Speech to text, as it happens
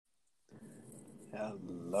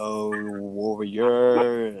Hello,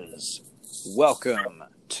 Warriors. Welcome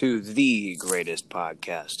to the greatest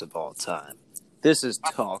podcast of all time. This is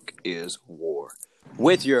Talk is War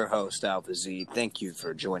with your host, Alpha Z. Thank you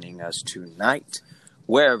for joining us tonight,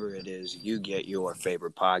 wherever it is you get your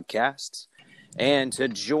favorite podcasts. And to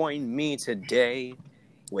join me today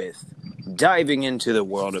with diving into the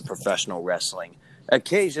world of professional wrestling,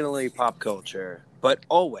 occasionally pop culture, but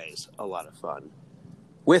always a lot of fun.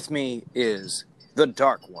 With me is the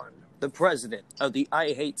Dark One, the president of the I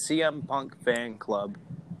Hate CM Punk fan club,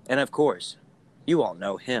 and of course, you all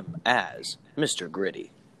know him as Mr.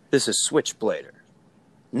 Gritty. This is Switchblader.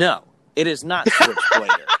 No, it is not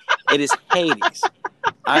Switchblader. It is Hades.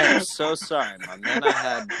 I am so sorry, my man. I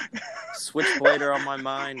had Switchblader on my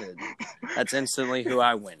mind, and that's instantly who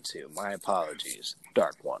I went to. My apologies,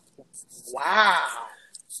 Dark One. Wow.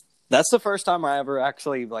 That's the first time I ever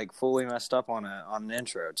actually fully messed up on an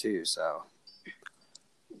intro too. So,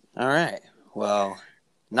 all right. Well,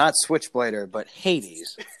 not Switchblader, but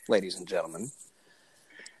Hades, ladies and gentlemen.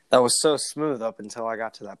 That was so smooth up until I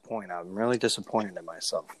got to that point. I'm really disappointed in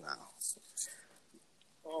myself now.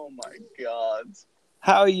 Oh my God.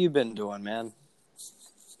 How you been doing, man?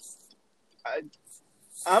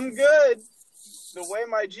 I'm good. The way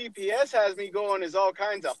my GPS has me going is all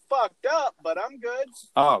kinds of fucked up, but I'm good.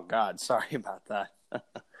 Oh, God. Sorry about that.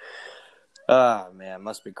 Oh, man.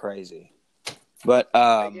 Must be crazy. But,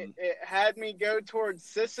 it had me go towards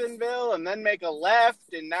Sissonville and then make a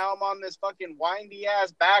left, and now I'm on this fucking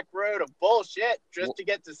windy-ass back road of bullshit just to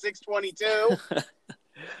get to 622.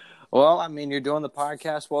 Well, I mean, you're doing the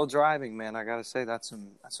podcast while driving, man. I got to say, that's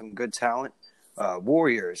some good talent.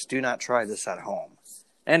 Warriors, do not try this at home.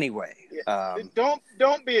 Anyway,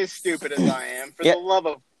 don't be as stupid as I am.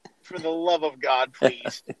 For the love of God,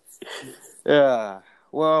 please. Yeah.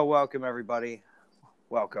 Well, welcome everybody.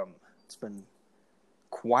 Welcome. It's been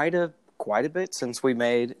quite a bit since we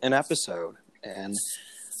made an episode, and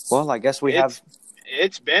well, I guess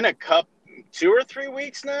It's been 2 or 3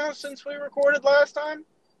 weeks now since we recorded last time.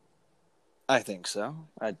 I think so.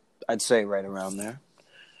 I'd say right around there.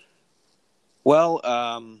 Well,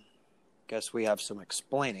 guess we have some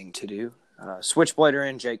explaining to do. Switchblader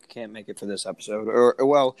and Jake can't make it for this episode, or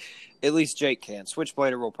well, at least Jake can.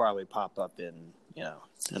 Switchblader will probably pop up in a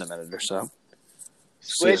minute or so.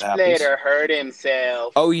 Switchblader hurt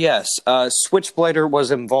himself. Oh yes, Switchblader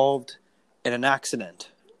was involved in an accident,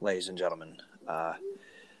 ladies and gentlemen.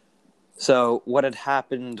 So what had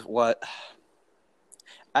happened?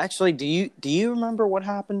 Actually, do you remember what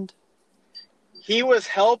happened? He was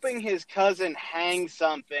helping his cousin hang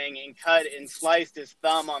something and cut and sliced his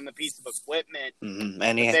thumb on the piece of equipment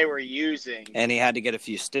they were using. And he had to get a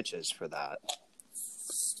few stitches for that.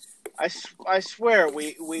 I swear,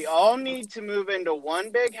 we all need to move into one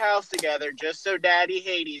big house together just so Daddy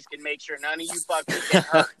Hades can make sure none of you fuckers get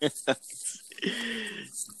hurt.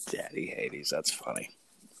 Daddy Hades, that's funny.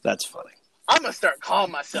 I'm going to start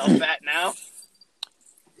calling myself that now.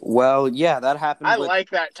 Well, yeah, that happened. I like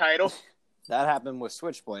that title. That happened with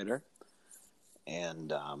Switchblader.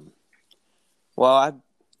 And, well, I've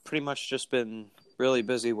pretty much just been really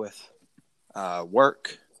busy with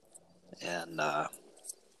work and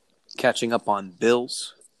catching up on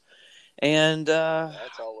bills. And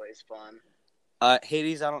that's always fun.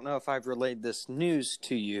 Hades, I don't know if I've relayed this news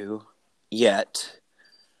to you yet,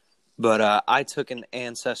 but I took an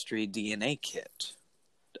Ancestry DNA kit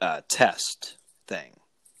test thing.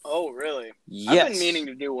 Oh, really? Yes. I've been meaning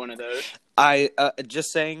to do one of those. I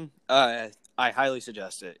highly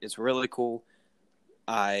suggest it. It's really cool.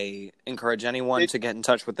 I encourage anyone to get in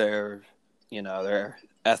touch with their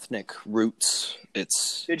ethnic roots.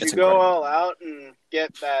 Did you go all out and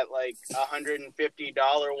get that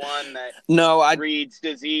 $150 one that reads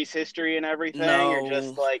disease history and everything, or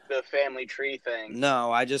just the family tree thing?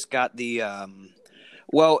 No, I just got the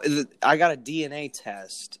I got a DNA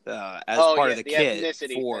test as part of the kit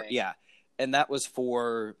for thing. And that was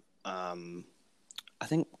for I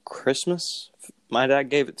think Christmas. My dad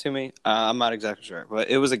gave it to me. I'm not exactly sure, but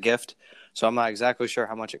it was a gift, so I'm not exactly sure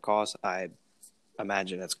how much it costs. I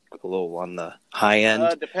imagine it's a little on the high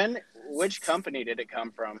end. Which company did it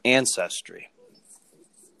come from? Ancestry.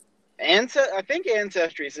 I think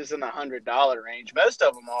Ancestry's is in the $100 range. Most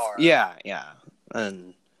of them are. Yeah.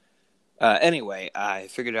 And anyway, I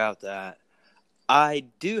figured out that I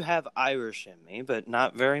do have Irish in me, but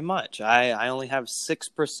not very much. I only have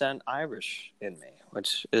 6% Irish in me,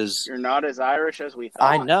 which is... You're not as Irish as we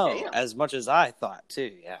thought. I know, Damn. As much as I thought,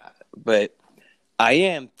 too, yeah. But I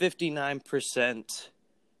am 59%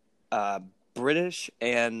 British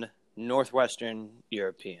and Northwestern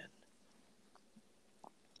European.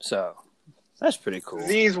 So, That's pretty cool.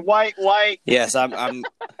 These white. Yes, I'm.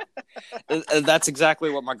 That's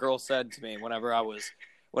exactly what my girl said to me whenever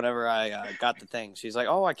I got the thing. She's like,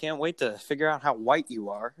 "Oh, I can't wait to figure out how white you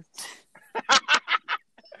are."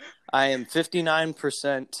 I am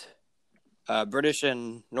 59% British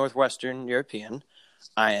and Northwestern European.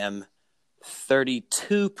 I am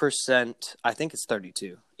 32%. I think it's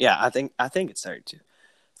 32. Yeah, I think it's 32.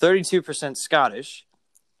 32% Scottish.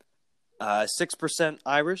 6%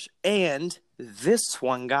 Irish, and this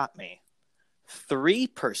one got me.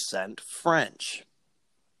 3% French.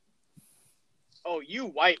 Oh, you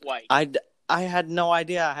white. I had no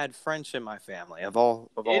idea I had French in my family of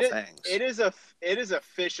all things. It is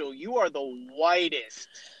official. You are the whitest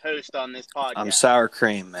host on this podcast. I'm sour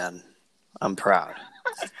cream, man. I'm proud.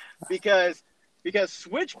 because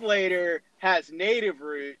Switchblader has native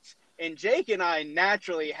roots. And Jake and I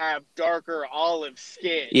naturally have darker olive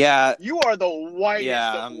skin. Yeah. You are the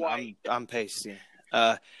whitest of white. I'm pasty.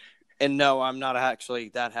 And no, I'm not actually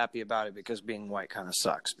that happy about it because being white kind of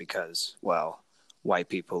sucks because, well, white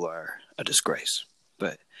people are a disgrace.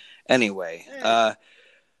 But anyway.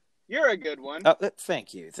 You're a good one.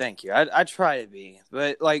 Thank you. I try to be.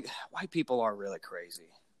 But, like, white people are really crazy.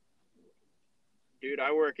 Dude,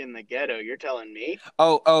 I work in the ghetto. You're telling me?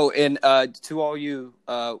 Oh, and to all you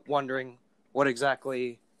wondering what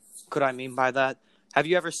exactly could I mean by that, have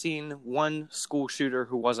you ever seen one school shooter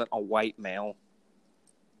who wasn't a white male?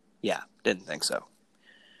 Yeah, didn't think so.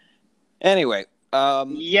 Anyway.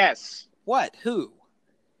 Yes. What? Who?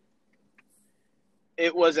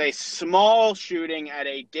 It was a small shooting at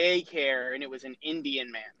a daycare, and it was an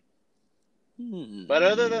Indian man. But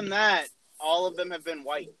other than that, all of them have been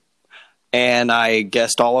white. And I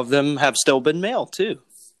guessed all of them have still been male, too.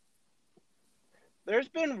 There's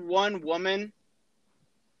been one woman,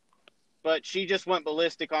 but she just went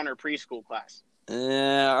ballistic on her preschool class.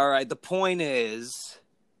 All right. The point is,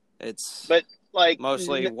 it's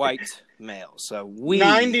mostly white males. So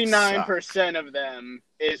 99% of them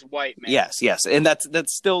is white males. Yes. And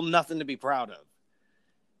that's still nothing to be proud of.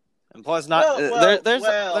 And plus,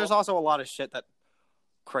 there's also a lot of shit that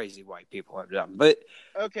crazy white people have done. But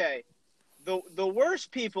okay. The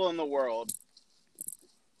worst people in the world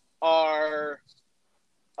are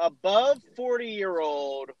above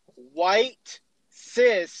 40-year-old white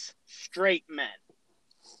cis straight men.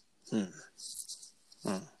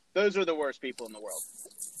 Those are the worst people in the world.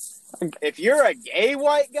 If you're a gay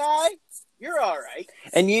white guy, you're all right.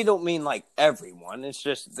 And you don't mean like everyone. It's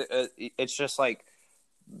just like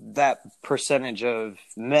that percentage of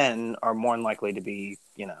men are more likely to be,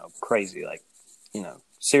 crazy, like,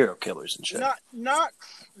 serial killers and shit. Not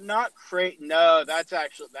crazy. No, that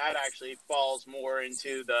actually falls more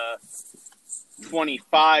into the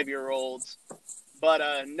 25-year-olds.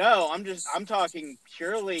 But no, I'm talking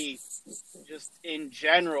purely just in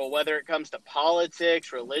general, whether it comes to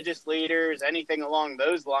politics, religious leaders, anything along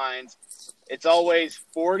those lines. It's always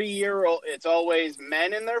 40-year-old. It's always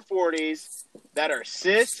men in their 40s that are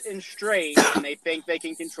cis and straight, and they think they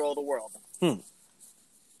can control the world.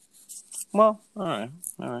 Well, all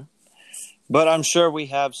right. But I'm sure we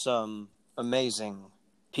have some amazing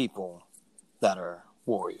people that are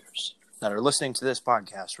warriors that are listening to this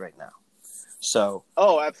podcast right now. So,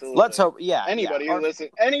 absolutely. Let's hope. Yeah. Anybody who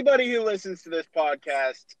listens to this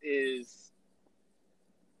podcast is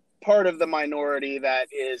part of the minority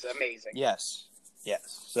that is amazing. Yes.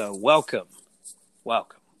 So, welcome. All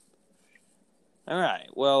right.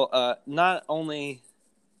 Well, not only.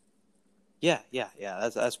 Yeah.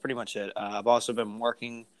 That's pretty much it. I've also been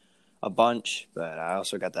working a bunch, but I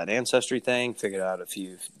also got that ancestry thing. Figured out a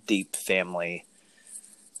few deep family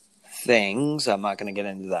things. I'm not going to get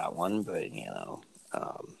into that one, but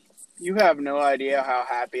you have no idea how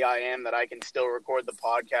happy I am that I can still record the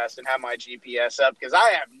podcast and have my GPS up because I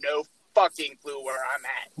have no fucking clue where I'm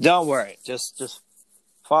at. Don't worry. Just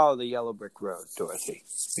follow the yellow brick road, Dorothy.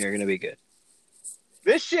 You're going to be good.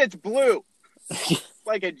 This shit's blue.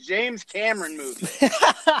 Like a James Cameron movie.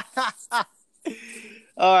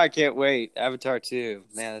 Oh, I can't wait. Avatar 2.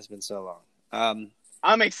 Man, it's been so long.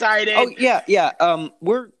 I'm excited. Oh, yeah. I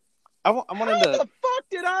wanted How the fuck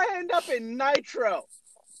did I end up in Nitro?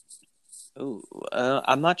 Ooh,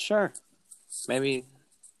 I'm not sure. Maybe.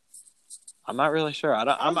 I'm not really sure.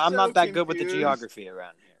 I'm not that good with the geography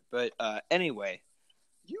around here. But anyway.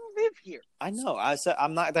 You live here. I know. I said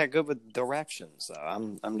I'm not that good with directions, though.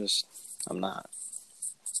 I'm not.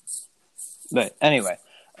 But anyway,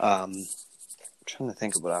 I'm trying to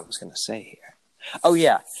think of what I was going to say here. Oh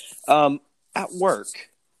yeah, at work,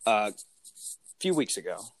 a few weeks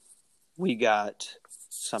ago, we got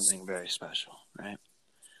something very special, right?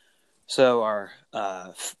 So our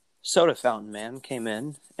soda fountain man came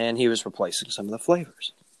in, and he was replacing some of the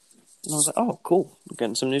flavors. And I was like, oh, cool. I'm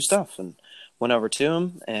getting some new stuff. And went over to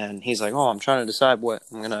him, and he's like, oh, I'm trying to decide what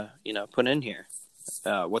I'm going to, put in here,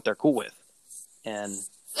 what they're cool with. And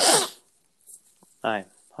I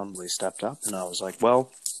humbly stepped up, and I was like,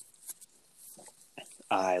 well,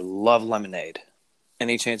 I love lemonade.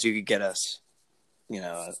 Any chance you could get us,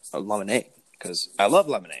 a lemonade? Because I love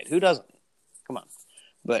lemonade. Who doesn't? Come on.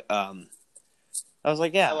 But I was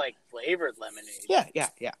like, yeah. I like flavored lemonade.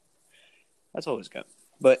 Yeah. That's always good.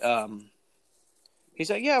 But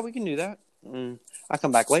he's like, yeah, we can do that. I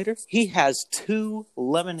come back later. He has 2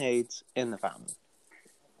 lemonades in the fountain.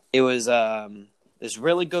 It was this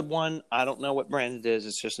really good one. I don't know what brand it is.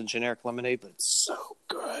 It's just a generic lemonade, but it's so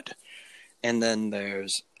good. And then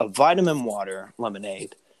there's a vitamin water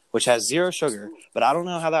lemonade, which has 0 sugar, but I don't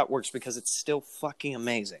know how that works because it's still fucking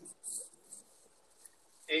amazing.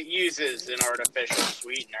 It uses an artificial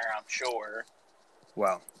sweetener, I'm sure.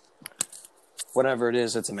 Well, whatever it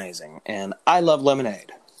is, it's amazing. And I love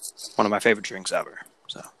lemonade. One of my favorite drinks ever.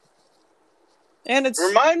 So, and it's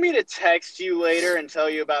remind me to text you later and tell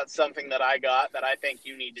you about something that I got that I think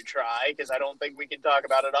you need to try, because I don't think we can talk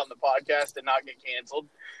about it on the podcast and not get canceled.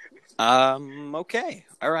 Okay.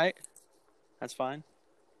 All right. That's fine.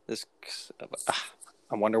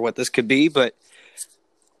 I wonder what this could be, but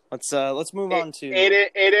let's move on to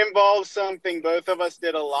it involves something both of us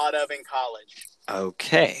did a lot of in college.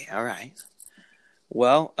 Okay. All right.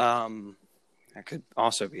 Well, that could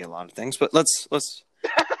also be a lot of things, but let's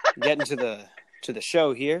get into the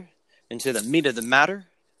show here, into the meat of the matter.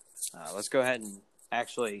 Let's go ahead and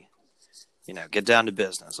actually, get down to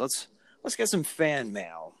business. Let's get some fan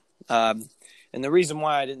mail. And the reason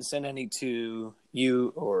why I didn't send any to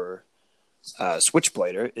you or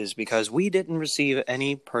Switchblader is because we didn't receive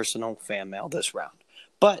any personal fan mail this round.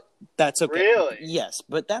 But that's okay. Really? Yes,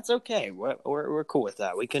 but that's okay. We're cool with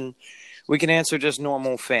that. We can answer just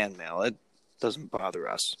normal fan mail. It doesn't bother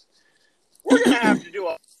us. We're gonna have to do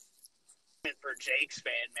a for Jake's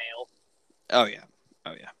fan mail. Oh yeah.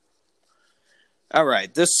 All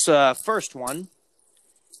right. This first one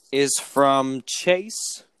is from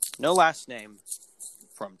Chase. No last name.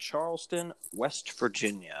 From Charleston, West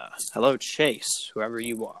Virginia. Hello, Chase, whoever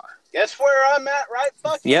you are. Guess where I'm at right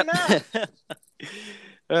fucking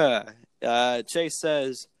now? Chase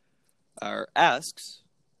says, or asks,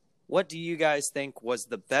 what do you guys think was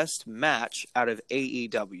the best match out of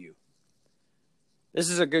AEW? This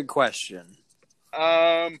is a good question.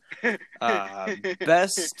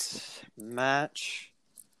 Best match.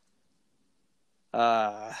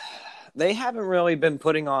 They haven't really been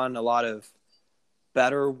putting on a lot of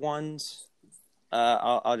better ones.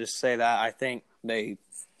 I'll just say that. I think they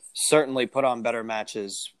certainly put on better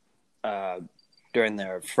matches during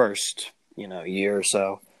their first, year or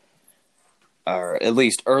so, or at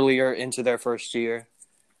least earlier into their first year.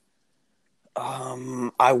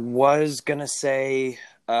 I was gonna say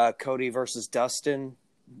Cody versus Dustin,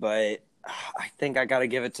 but I think I got to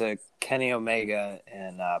give it to Kenny Omega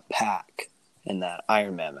and Pac in that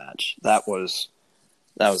Iron Man match. That was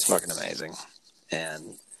fucking amazing.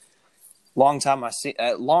 And long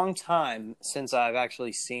time since I've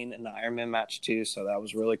actually seen an Iron Man match too, so that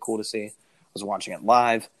was really cool to see. I was watching it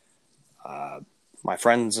live. My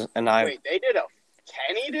friends and I. Wait,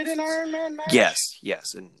 Kenny did an Iron Man match?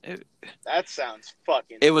 Yes, and that sounds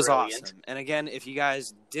fucking. It was brilliant. awesome. And again, if you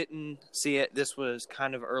guys didn't see it, this was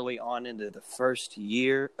kind of early on into the first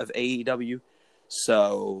year of AEW,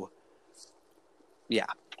 so yeah,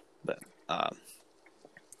 but.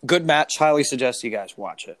 Good match. Highly suggest you guys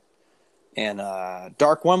watch it. And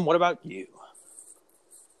Dark One, what about you?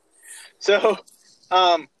 So,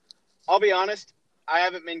 I'll be honest. I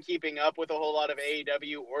haven't been keeping up with a whole lot of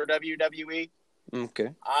AEW or WWE. Okay.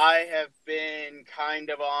 I have been kind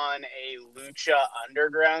of on a Lucha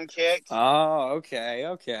Underground kick. Oh,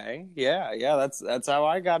 okay. Yeah. That's how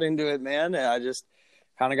I got into it, man. I just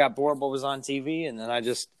kind of got bored what was on TV, and then I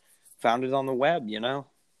just found it on the web,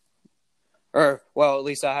 Or, well, at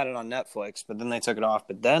least I had it on Netflix, but then they took it off,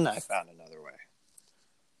 but then I found another way.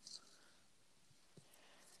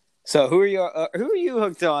 So who are you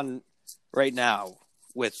hooked on right now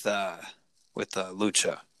with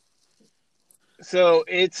Lucha? So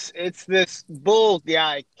it's this bull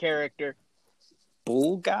guy character.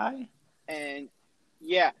 Bull guy? And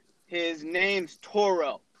yeah, his name's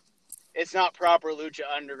Toro. It's not proper Lucha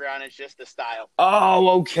Underground, it's just the style.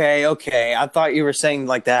 Oh, okay. I thought you were saying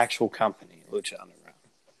like the actual company, Lucha Underground.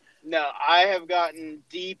 No, I have gotten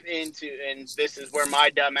deep into, and this is where my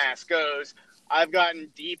dumb ass goes, I've gotten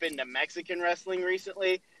deep into Mexican wrestling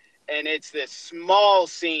recently, and it's this small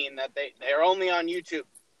scene that they're only on YouTube.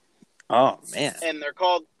 Oh man! And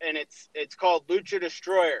it's called Lucha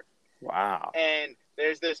Destroyer. Wow. And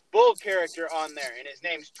there's this bull character on there, and his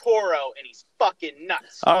name's Toro, and he's fucking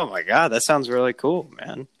nuts. Oh my god, that sounds really cool,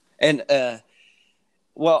 man. And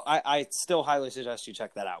well, I still highly suggest you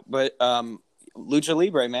check that out. But Lucha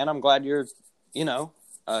Libre, man, I'm glad you're,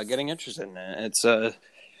 getting interested in it.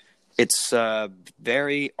 It's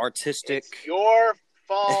very artistic. It's your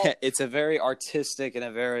fault. It's a very artistic and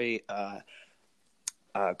a very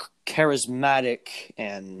charismatic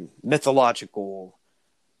and mythological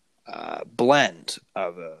blend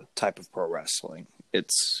of a type of pro wrestling.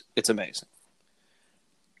 It's amazing.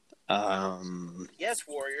 Yes,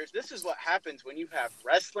 Warriors, this is what happens when you have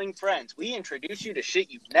wrestling friends. We introduce you to shit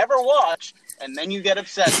you've never watched, and then you get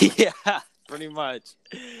obsessed. Yeah, pretty much.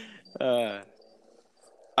 All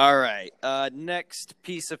right. Next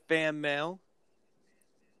piece of fan mail.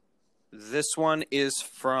 This one is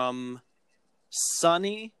from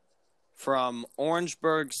Sunny from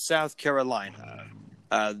Orangeburg, South Carolina.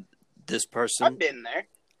 This person... I've been there.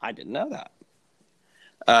 I didn't know that.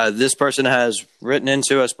 This person has written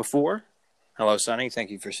into us before. Hello, Sunny.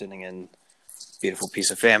 Thank you for sending in a beautiful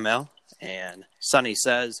piece of fan mail. And Sunny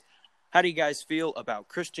says, how do you guys feel about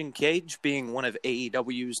Christian Cage being one of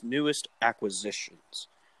AEW's newest acquisitions?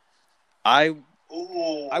 I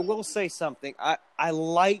will say something. I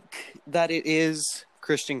like that it is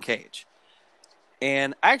Christian Cage.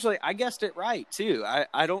 And actually, I guessed it right, too.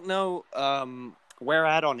 I don't know where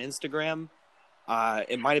at on Instagram.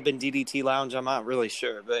 It might have been DDT Lounge. I'm not really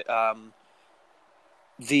sure. But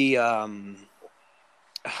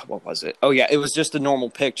what was it? Oh, yeah. It was just a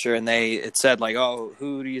normal picture. And it said, like, oh,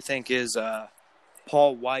 who do you think is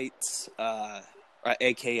Paul White's,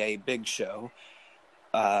 a.k.a. Big Show?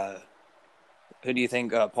 Who do you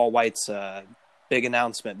think Paul White's big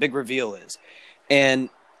announcement, big reveal is? And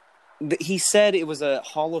he said it was a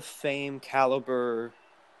Hall of Fame caliber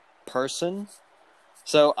person.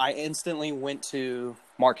 So I instantly went to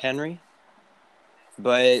Mark Henry.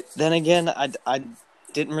 But then again, I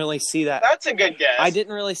didn't really see that. That's a good guess. I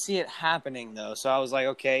didn't really see it happening, though. So I was like,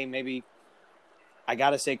 okay, maybe I got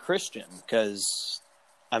to say Christian. Because,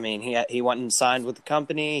 I mean, he went and signed with the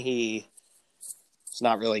company. He's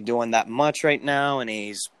not really doing that much right now. And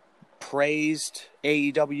he's praised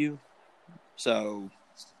AEW. So,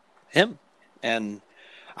 him. And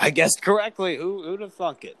I guessed correctly. Who'd have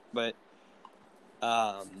thunk it? But...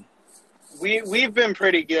 We've been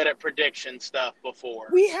pretty good at prediction stuff before.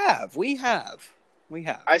 We have.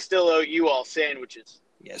 I still owe you all sandwiches.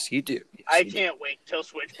 Yes, you do. Yes, I can't wait till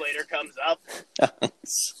Switchblader comes up. I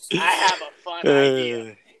have a fun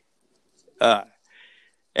idea.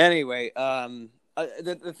 Anyway,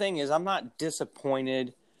 the thing is, I'm not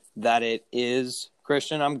disappointed that it is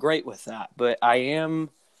Christian. I'm great with that, but I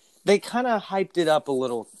am. They kind of hyped it up a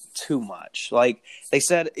little too much. Like, they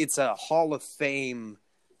said it's a Hall of Fame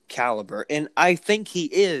caliber, and I think he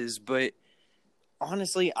is, but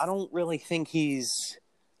honestly, I don't really think he's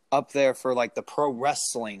up there for, like, the Pro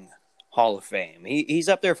Wrestling Hall of Fame. He's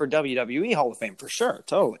up there for WWE Hall of Fame, for sure,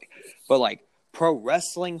 totally. But, like, Pro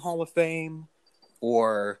Wrestling Hall of Fame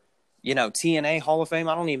or, TNA Hall of Fame,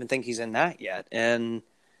 I don't even think he's in that yet. And,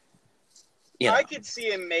 I could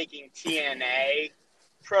see him making TNA.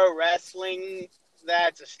 Pro Wrestling,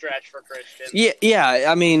 that's a stretch for Christian. Yeah.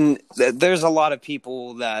 I mean, there's a lot of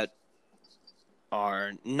people that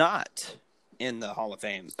are not in the Hall of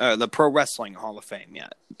Fame, the Pro Wrestling Hall of Fame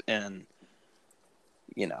yet, and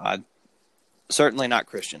I certainly not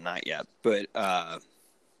Christian, not yet. But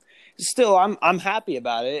still, I'm happy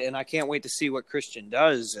about it, and I can't wait to see what Christian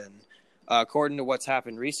does. And according to what's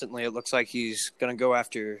happened recently, it looks like he's going to go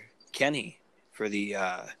after Kenny for the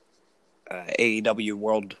AEW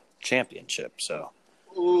World Championship. So,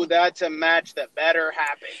 ooh, that's a match that better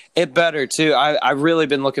happen. It better too. I've really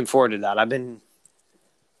been looking forward to that. I've been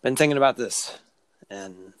thinking about this,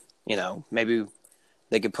 and maybe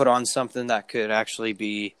they could put on something that could actually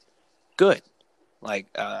be good. Like,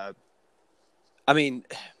 I mean,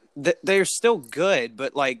 they're still good,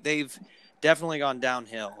 but like they've definitely gone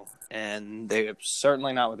downhill, and they're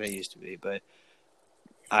certainly not what they used to be. But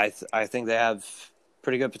I think they have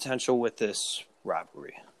pretty good potential with this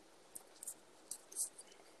rivalry.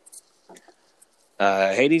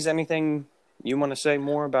 Hades, anything you want to say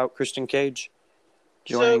more about Christian Cage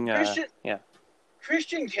joining?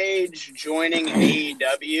 Christian Cage joining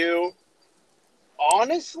AEW,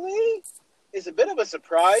 honestly, is a bit of a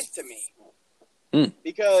surprise to me.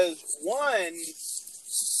 Because, one,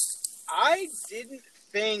 I didn't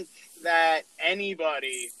think that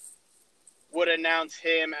anybody would announce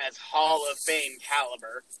him as Hall of Fame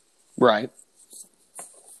caliber. Right.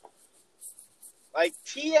 Like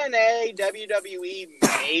TNA, WWE,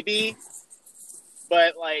 maybe.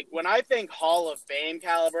 But, like, when I think Hall of Fame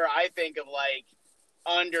caliber, I think of, like,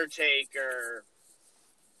 Undertaker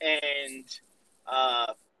and,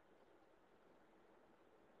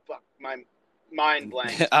 fuck, my mind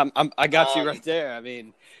blanked. I got you right there. I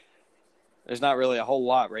mean, there's not really a whole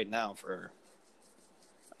lot right now for.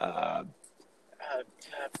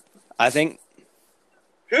 I think.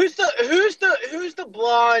 Who's the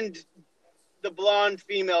blonde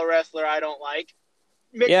female wrestler I don't like?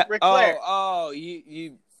 Ric Flair.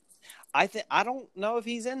 You. I don't know if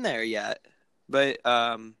he's in there yet, but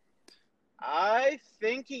I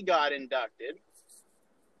think he got inducted.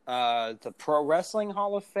 The Pro Wrestling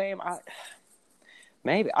Hall of Fame.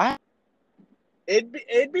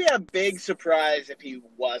 It'd be a big surprise if he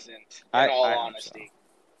wasn't. In all honesty.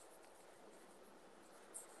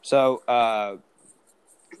 So,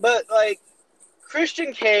 but like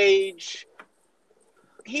Christian Cage,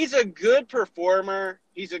 he's a good performer.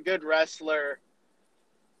 He's a good wrestler.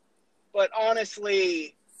 But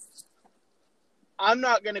honestly, I'm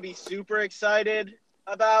not going to be super excited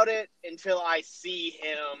about it until I see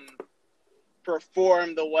him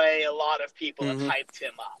perform the way a lot of people have hyped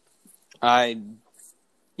him up.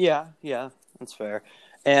 Yeah, that's fair.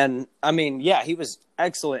 And I mean, yeah, he was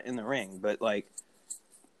excellent in the ring, but like,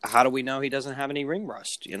 how do we know he doesn't have any ring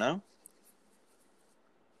rust, you know?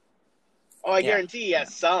 Oh, I guarantee he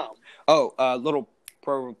has some. Oh, little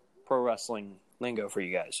pro wrestling lingo for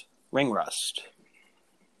you guys. Ring rust.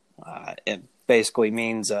 It basically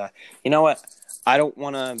means, you know what? I don't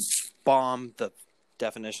want to bomb the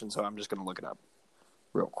definition, so I'm just going to look it up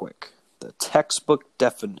real quick. The textbook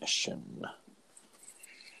definition.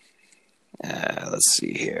 Let's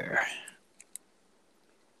see here.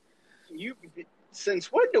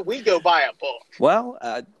 Since when do we go buy a book? Well,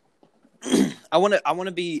 I want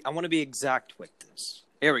to be exact with this.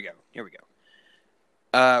 Here we go.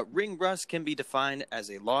 Ring rust can be defined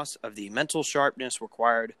as a loss of the mental sharpness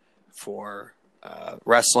required for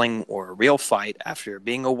wrestling or a real fight after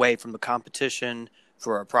being away from the competition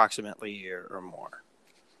for approximately a year or more.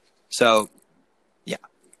 So, yeah,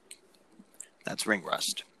 that's ring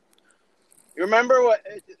rust. You remember what,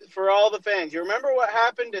 for all the fans, you remember what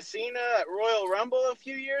happened to Cena at Royal Rumble a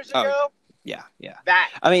few years ago? Yeah.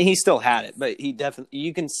 That. I mean, he still had it, but he definitely,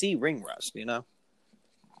 you can see ring rust, you know?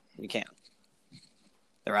 You can.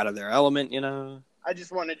 They're out of their element, you know? I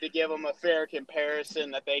just wanted to give them a fair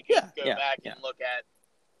comparison that they could go back and look at.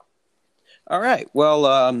 All right.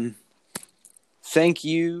 Well, thank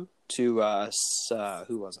you to,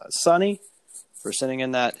 who was that? Sonny, for sending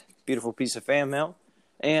in that beautiful piece of fan mail.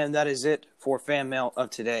 And that is it for fan mail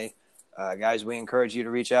of today. Guys, we encourage you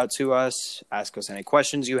to reach out to us, ask us any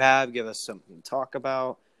questions you have, give us something to talk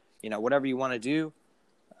about, you know, whatever you want to do.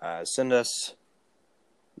 Send us,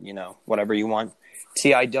 you know, whatever you want.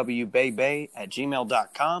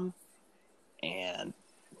 tiwbaybay@gmail.com. And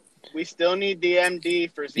we still need the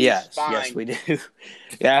MD for Z's spine. Yes, we do.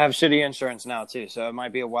 Yeah, I have shitty insurance now, too, so it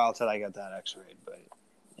might be a while till I get that x-rayed, but,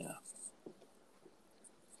 you know.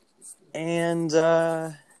 And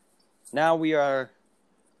now we are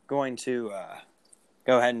going to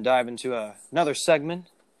go ahead and dive into another segment.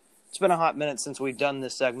 It's been a hot minute since we've done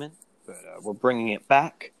this segment, but we're bringing it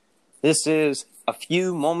back. This is A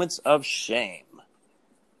Few Moments of Shame.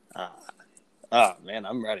 Oh, man,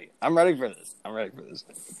 I'm ready. I'm ready for this.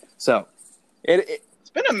 So, it's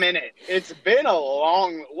been a minute. It's been a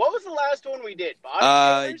long... What was the last one we did?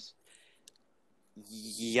 Bodybuilders?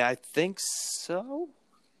 Yeah, I think so.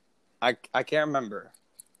 I can't remember.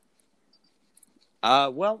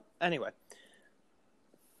 Well, anyway.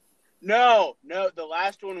 No, the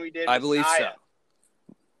last one we did was I believe Nia. so.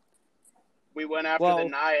 We went after the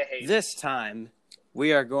Nia haters. This time,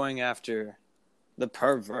 we are going after the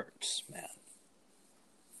perverts, man.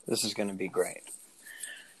 This is going to be great.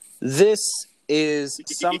 This is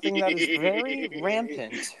something that is very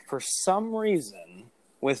rampant for some reason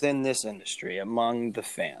within this industry among the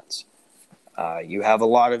fans. You have a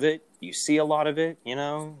lot of it. You see a lot of it, you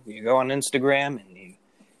know. You go on Instagram and you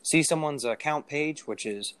see someone's account page, which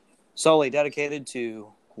is solely dedicated to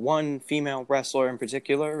one female wrestler in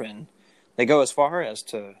particular, and they go as far as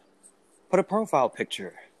to put a profile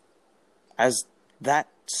picture as that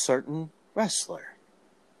certain wrestler.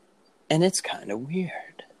 And it's kind of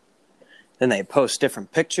weird. Then they post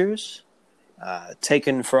different pictures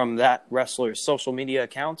taken from that wrestler's social media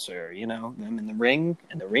accounts, or, you know, them in the ring,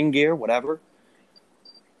 and the ring gear, whatever.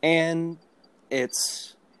 And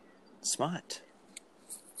it's smut.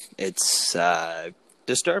 It's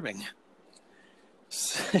disturbing.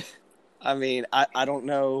 I mean, I don't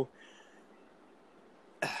know.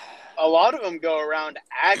 a lot of them go around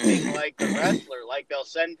acting like the wrestler. Like they'll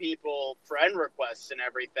send people friend requests and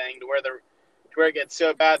everything to where it gets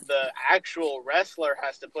so bad the actual wrestler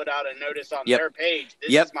has to put out a notice on their page.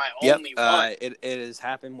 This is my only one. It has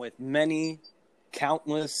happened with many,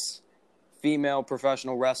 countless female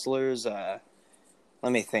professional wrestlers. Let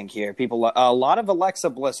me think here. A lot of Alexa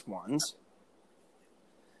Bliss ones.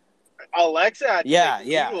 Alexa had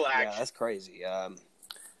legal action. That's crazy.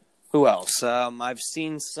 Who else? I've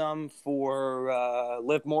seen some for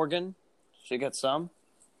Liv Morgan. She got some.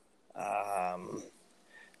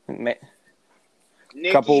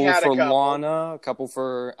 Couple for Lana. A couple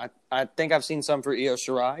for. I think I've seen some for Io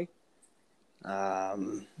Shirai.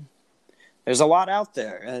 There's a lot out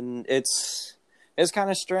there, and it's kind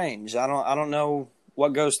of strange. I don't know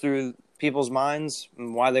what goes through people's minds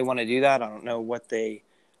and why they want to do that. I don't know what they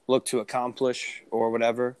look to accomplish or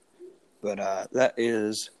whatever, but that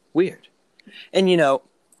is weird. And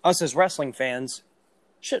us as wrestling fans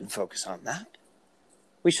shouldn't focus on that.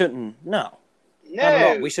 We shouldn't. No, not at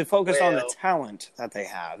all. We should focus on the talent that they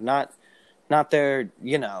have, not their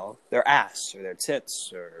their ass or their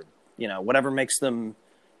tits or whatever makes them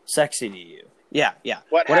sexy to you. Yeah.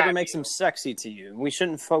 Whatever makes them sexy to you. We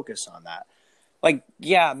shouldn't focus on that. Like,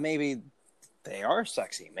 yeah, maybe they are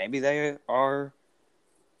sexy. Maybe they are,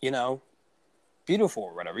 beautiful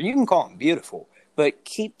or whatever. You can call them beautiful, but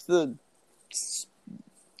keep the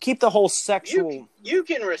whole sexual. You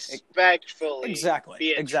can respectfully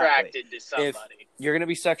be attracted to somebody. If you're going to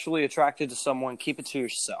be sexually attracted to someone, keep it to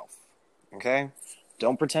yourself. Okay?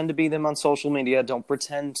 Don't pretend to be them on social media. Don't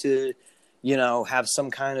pretend to, have some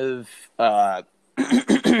kind of,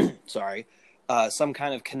 some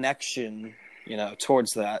kind of connection,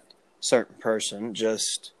 towards that certain person.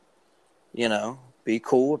 Just, be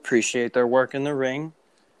cool, appreciate their work in the ring,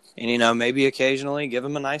 and, maybe occasionally give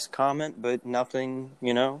them a nice comment, but nothing,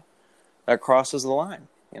 that crosses the line,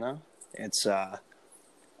 It's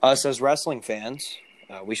us as wrestling fans,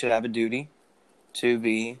 we should have a duty to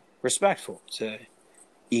be respectful to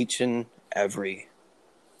each and every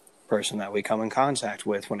person that we come in contact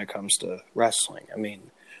with when it comes to wrestling. I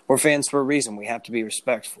mean, we're fans for a reason. We have to be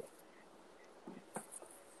respectful.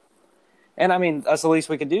 And I mean, that's the least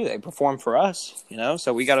we could do. They perform for us,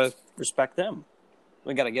 so we got to respect them.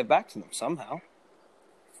 We got to get back to them somehow.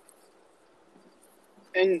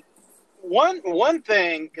 And one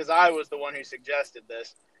thing, because I was the one who suggested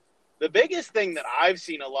this, the biggest thing that I've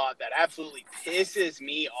seen a lot that absolutely pisses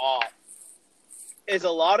me off is a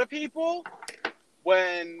lot of people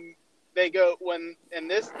when they go and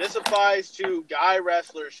this applies to guy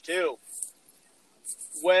wrestlers too.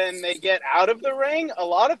 When they get out of the ring, a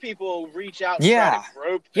lot of people reach out and try to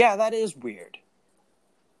grope them. Yeah, that is weird.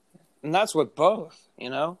 And that's with both,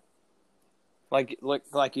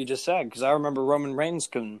 like you just said. Because I remember Roman Reigns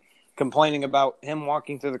complaining about him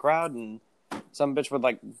walking through the crowd, and some bitch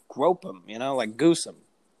would grope him, goose him.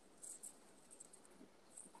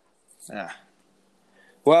 Yeah.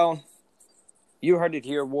 Well, you heard it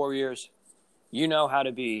here, Warriors. You know how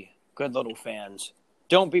to be good little fans.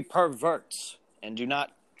 Don't be perverts, and do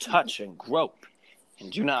not touch and grope,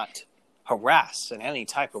 and do not harass in any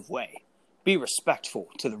type of way. Be respectful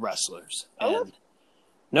to the wrestlers, and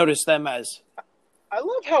notice them as. I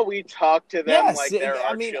love how we talk to them like they're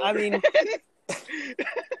our children. I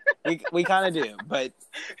mean, we kind of do, but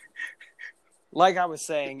like I was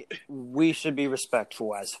saying, we should be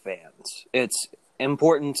respectful as fans. It's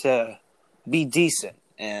important to be decent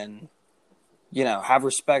and, have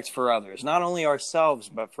respect for others. Not only ourselves,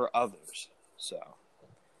 but for others. So.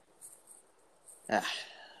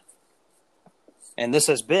 And this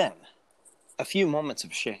has been a few moments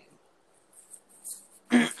of shame.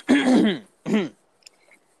 You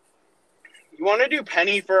want to do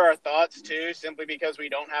penny for our thoughts, too, simply because we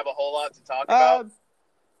don't have a whole lot to talk about?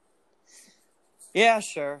 Yeah,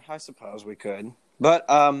 sure. I suppose we could. But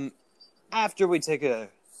after we take a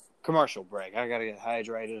commercial break, I got to get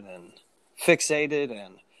hydrated and fixated,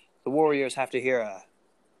 and the Warriors have to hear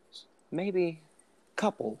maybe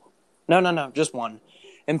couple. No, just one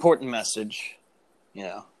important message.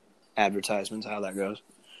 Advertisements, how that goes.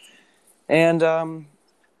 And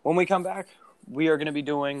when we come back, we are going to be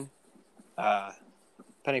doing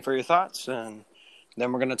Penny for Your Thoughts, and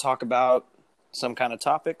then we're going to talk about some kind of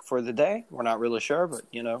topic for the day. We're not really sure, but,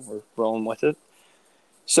 we're rolling with it.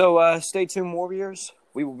 So stay tuned, Warriors.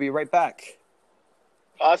 We will be right back.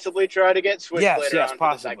 Possibly try to get Switchblade Yes, on possibly.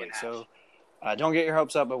 For the second half. So don't get your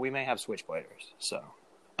hopes up, but we may have Switchbladers. So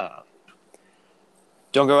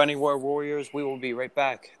don't go anywhere, Warriors. We will be right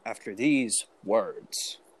back after these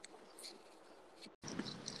words.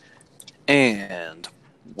 And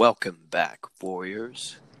welcome back,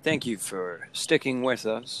 Warriors. thank you for sticking with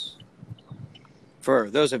us. For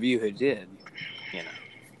those of you who did,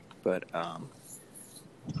 But,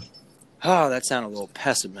 that sounded a little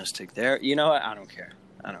pessimistic there. You know what? I don't care.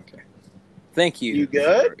 Thank you. You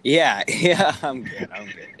good? Yeah, I'm good.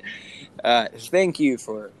 Thank you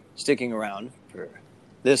for sticking around for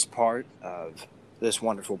this part of this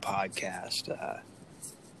wonderful podcast.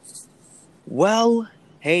 Well,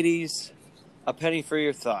 Hades, a penny for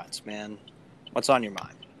your thoughts, man. What's on your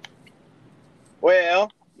mind?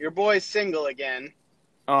 Well, your boy's single again.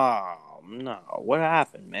 Oh, no. What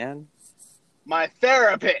happened, man? My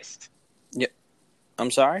therapist. Yeah.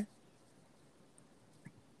 I'm sorry?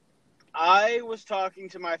 I was talking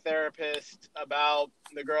to my therapist about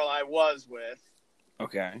the girl I was with.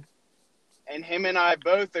 Okay. And him and I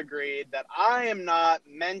both agreed that I am not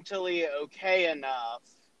mentally okay enough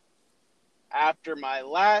after my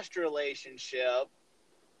last relationship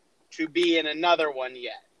to be in another one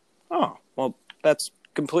yet. Oh, well, that's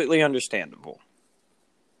completely understandable.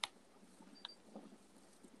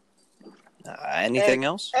 Anything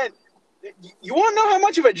else? And you want to know how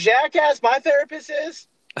much of a jackass my therapist is?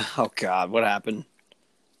 Oh, God, what happened?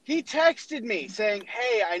 He texted me saying,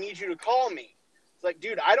 hey, I need you to call me. It's like,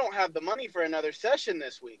 dude, I don't have the money for another session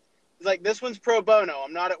this week. He's like, this one's pro bono.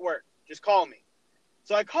 I'm not at work. Just call me.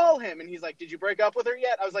 So I call him, and he's like, did you break up with her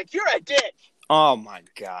yet? I was like, you're a dick. Oh, my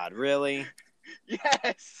God, really?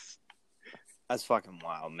 Yes. That's fucking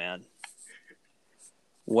wild, man.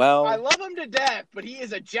 Well, I love him to death, but he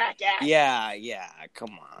is a jackass. Yeah,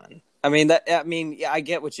 come on. I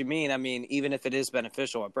get what you mean. I mean, even if it is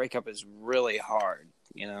beneficial, a breakup is really hard,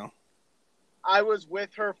 I was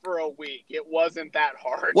with her for a week. It wasn't that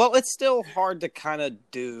hard. Well, it's still hard to kind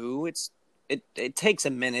of do. It takes a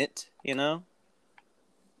minute, You know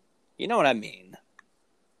what I mean?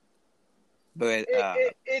 But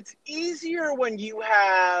it's easier when you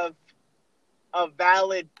have a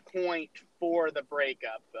valid point for the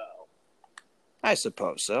breakup, though. I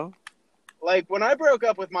suppose so. Like, when I broke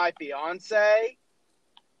up with my fiance,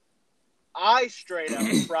 I straight up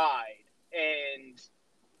cried. And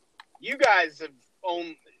you guys have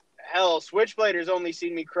Switchblader's only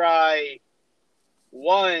seen me cry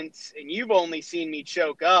once, and you've only seen me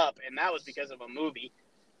choke up, and that was because of a movie.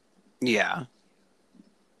 Yeah.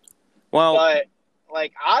 Well, but,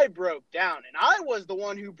 I broke down, and I was the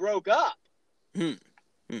one who broke up.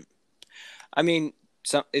 I mean,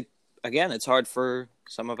 it's hard for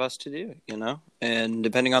some of us to do, and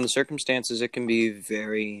depending on the circumstances, it can be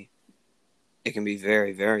very,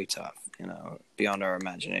 very tough, beyond our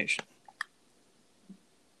imagination.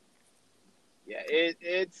 Yeah,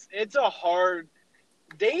 it's a hard,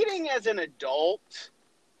 dating as an adult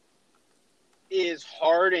is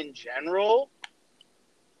hard in general,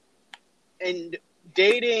 and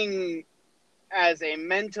dating as a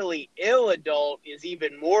mentally ill adult is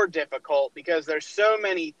even more difficult because there's so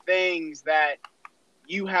many things that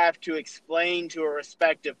you have to explain to a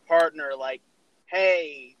respective partner, like,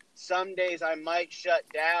 hey, some days I might shut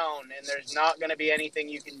down and there's not going to be anything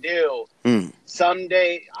you can do.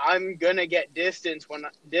 Someday I'm going to get distant when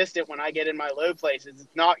I get in my low places.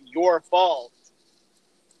 It's not your fault.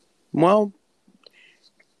 Well,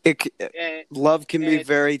 love can be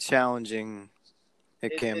very challenging.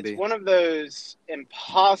 It's one of those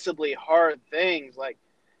impossibly hard things. Like,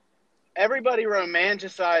 everybody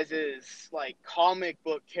romanticizes comic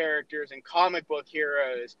book characters and comic book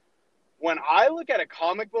heroes. When I look at a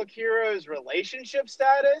comic book hero's relationship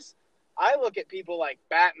status, I look at people like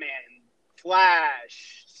Batman,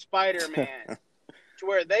 Flash, Spider-Man, to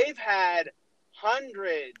where they've had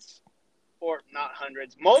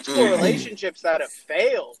multiple relationships that have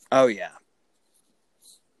failed. Oh, yeah.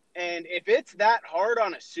 And if it's that hard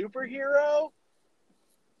on a superhero,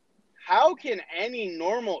 how can any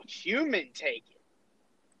normal human take it?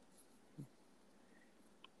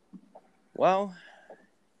 Well,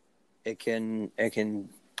 it can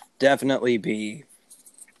definitely be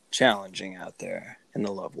challenging out there in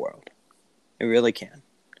the love world. It really can.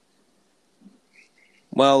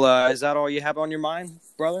 Well, is that all you have on your mind,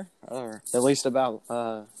 brother? Or at least about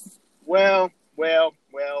Well,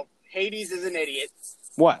 Hades is an idiot.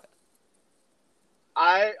 What?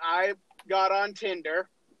 I got on Tinder.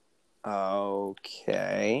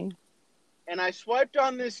 Okay. And I swiped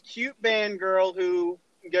on this cute band girl who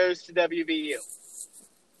goes to WVU.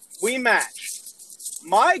 We matched.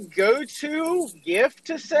 My go-to gift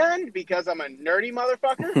to send, because I'm a nerdy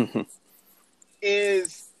motherfucker,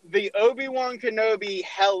 is the Obi-Wan Kenobi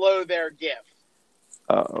hello there gift.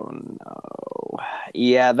 Oh, no.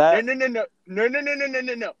 Yeah, that... No.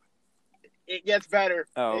 It gets better.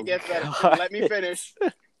 Oh, it gets better. God. Let me finish.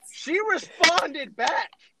 She responded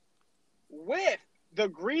back. with the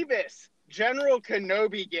Grievous General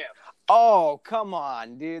Kenobi gift. Oh, come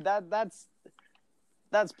on, dude. That's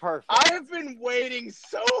perfect. I have been waiting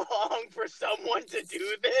so long for someone to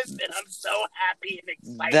do this, and I'm so happy and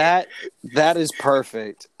excited. That is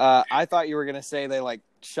perfect. I thought you were gonna say they like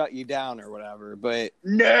shut you down or whatever, but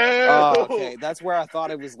no. oh, okay, that's where I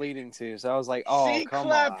thought it was leading to. So I was like, oh, come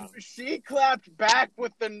on. She clapped back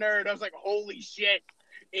with the nerd. I was like, holy shit,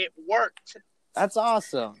 it worked. That's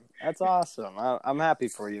awesome. That's awesome. I'm happy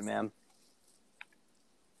for you, man.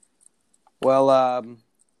 Well,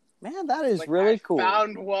 man, that is really cool.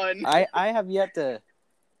 Found one. I have yet to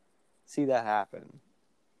see that happen.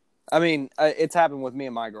 I mean, it's happened with me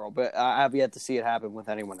and my girl, but I have yet to see it happen with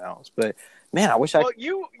anyone else. But man, I wish I. Well,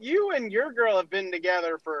 you and your girl have been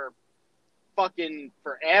together for fucking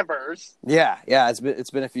forevers. Yeah, it's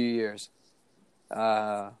been a few years.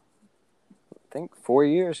 I think 4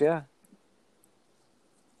 years. Yeah.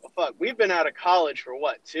 Well, fuck, we've been out of college for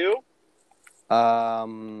what, 2?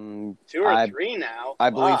 2 or 3 now. I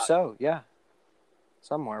believe so. Yeah,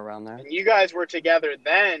 somewhere around there. And you guys were together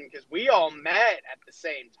then because we all met at the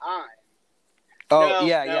same time. Oh,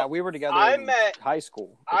 yeah. We were together in high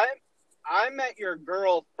school. I met your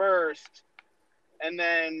girl first, and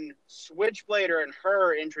then Switchblader and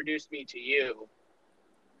her introduced me to you.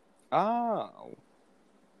 Oh.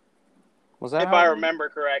 Was that if I remember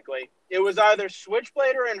correctly? It was either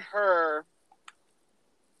Switchblader and her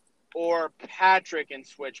or Patrick and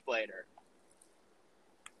Switchblader.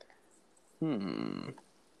 I'm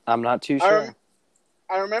not too sure.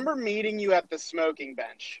 I remember meeting you at the smoking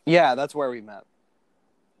bench. Yeah, that's where we met.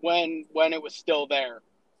 When it was still there.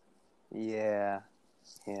 Yeah.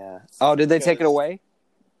 Oh, did they take it away?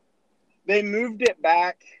 They moved it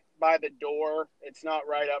back by the door. It's not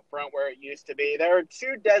right up front where it used to be. There are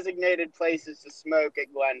 2 designated places to smoke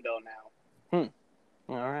at Glenville now.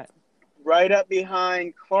 All right. Right up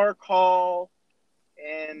behind Clark Hall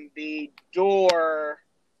and the door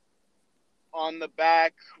on the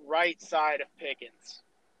back right side of Pickens.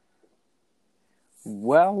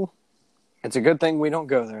 Well, it's a good thing we don't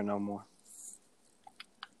go there no more.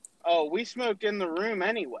 Oh, we smoked in the room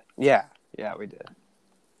anyway. Yeah, we did.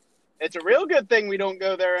 It's a real good thing we don't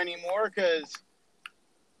go there anymore because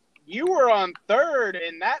you were on 3rd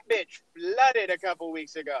and that bitch flooded a couple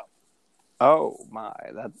weeks ago. Oh my,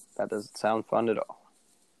 that doesn't sound fun at all.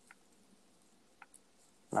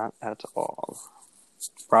 Not at all.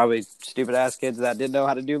 Probably stupid ass kids that didn't know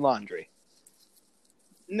how to do laundry.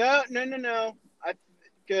 No.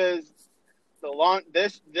 Because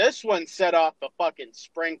this one set off the fucking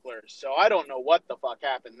sprinklers, so I don't know what the fuck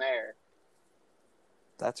happened there.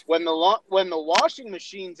 That's when the washing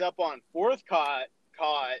machine's up on 4th caught,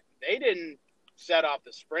 they didn't set off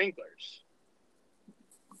the sprinklers.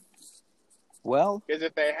 Well, because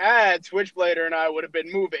if they had, Switchblader and I would have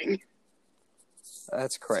been moving.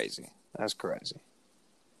 That's crazy.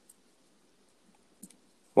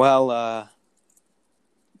 Well,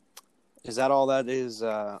 is that all that is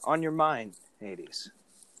on your mind, Hades?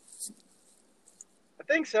 I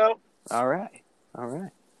think so. All right.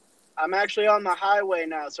 I'm actually on the highway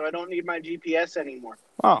now, so I don't need my GPS anymore.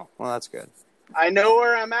 Oh, well, that's good. I know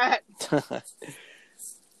where I'm at.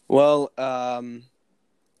 Well,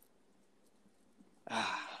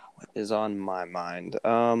 what is on my mind?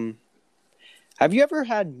 Have you ever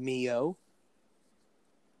had Mio?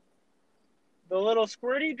 The little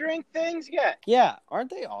squirty drink things? Yeah. Yeah, aren't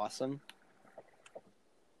they awesome?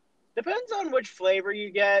 Depends on which flavor you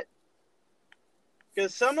get.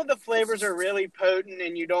 Because some of the flavors are really potent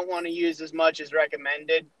and you don't want to use as much as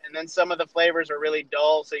recommended. And then some of the flavors are really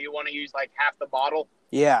dull, so you want to use like half the bottle.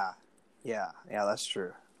 Yeah, that's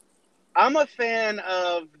true. I'm a fan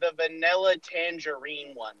of the vanilla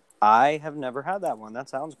tangerine one. I have never had that one. That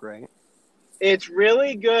sounds great. It's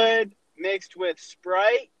really good mixed with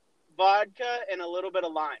Sprite, vodka, and a little bit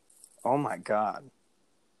of lime. Oh my God.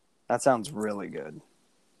 That sounds really good.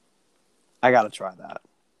 I gotta try that.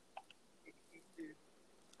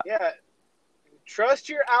 Yeah. Trust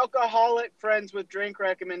your alcoholic friends with drink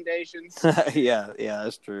recommendations. yeah,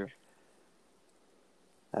 that's true.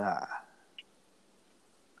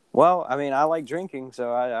 Well, I mean, I like drinking,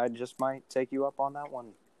 so I just might take you up on that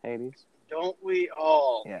one, Hades. Don't we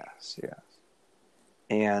all? Yes.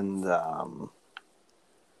 And,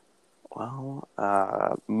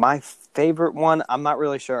 my favorite one, I'm not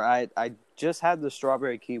really sure. I just had the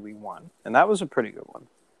strawberry kiwi one, and that was a pretty good one.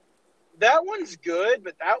 That one's good,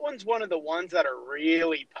 but that one's one of the ones that are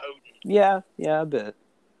really potent. Yeah, a bit.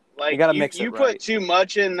 Like you gotta mix it you right. Put too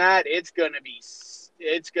much in that, it's gonna be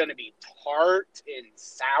tart and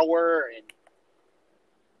sour and.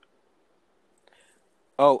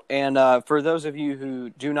 Oh, and for those of you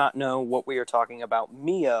who do not know what we are talking about,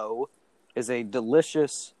 Mio is a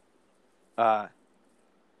delicious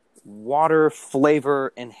water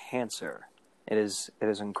flavor enhancer. It is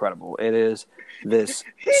incredible. It is this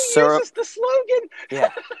He syrup. uses the slogan.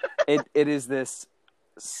 Yeah, it is this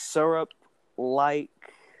syrup-like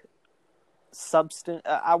substance.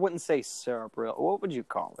 I wouldn't say syrup, real. What would you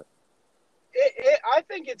call it? I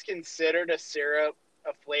think it's considered a syrup,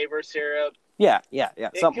 a flavor syrup. Yeah,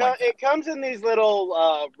 something like that. It comes in these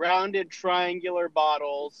little rounded triangular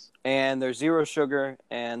bottles. And there's zero sugar,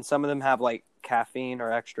 and some of them have like caffeine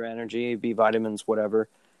or extra energy, B vitamins, whatever.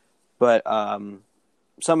 But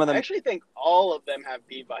some of them, I actually think all of them have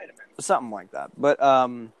B vitamins. something like that. But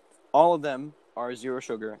all of them are zero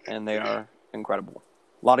sugar, and they are incredible.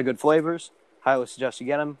 A lot of good flavors. Highly suggest you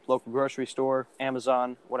get them. Local grocery store,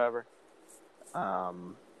 Amazon, whatever.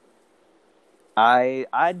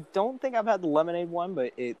 I don't think I've had the lemonade one,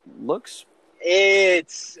 but it looks.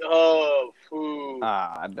 It's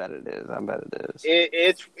I bet it is.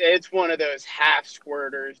 It's one of those half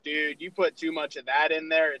squirters, dude. You put too much of that in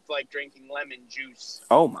there, it's like drinking lemon juice.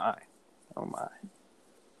 Oh my.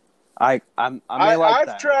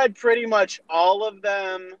 I've tried pretty much all of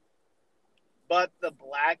them, but the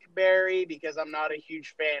blackberry, because I'm not a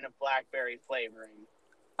huge fan of blackberry flavoring.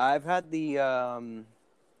 I've had the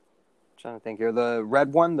trying to think here, the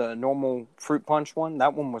red one, the normal fruit punch one.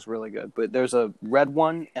 That one was really good. But there's a red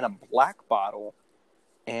one in a black bottle,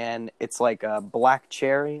 and it's like a black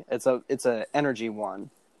cherry. It's a energy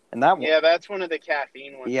one, and that one. Yeah, that's one of the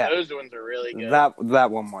caffeine ones. Yeah, those ones are really good.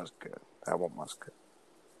 That one was good.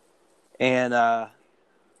 And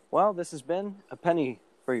well, this has been a penny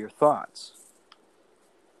for your thoughts.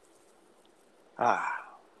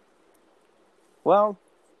 Well,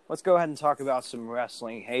 let's go ahead and talk about some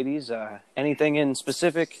wrestling, Hades. Anything in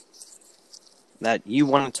specific that you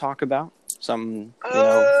want to talk about? Something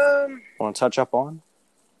want to touch up on?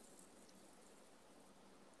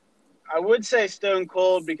 I would say Stone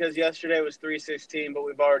Cold because yesterday was 316, but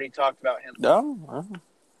we've already talked about him. No.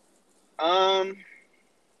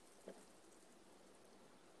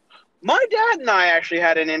 My dad and I actually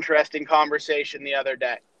had an interesting conversation the other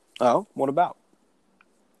day. Oh, what about?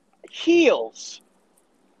 Heels.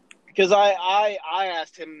 Because I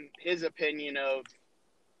asked him his opinion of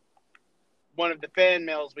one of the fan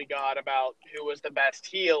mails we got about who was the best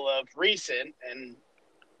heel of recent, and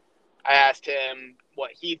I asked him what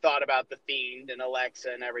he thought about The Fiend and Alexa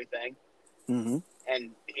and everything. Mm-hmm.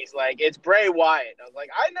 And he's like, it's Bray Wyatt. I was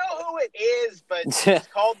like, I know who it is, but it's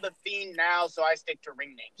called The Fiend now, so I stick to ring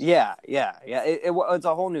names. Yeah. It's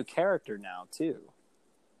a whole new character now, too.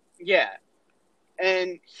 Yeah.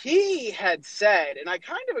 And he had said, and I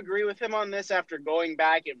kind of agree with him on this after going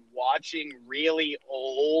back and watching really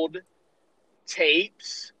old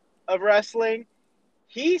tapes of wrestling.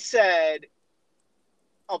 He said,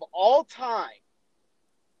 of all time,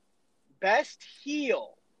 best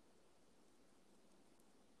heel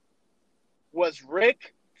was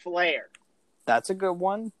Ric Flair. That's a good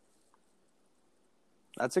one.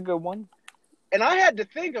 And I had to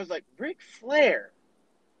think, I was like, Ric Flair?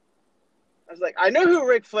 I was like, I know who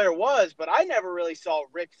Ric Flair was, but I never really saw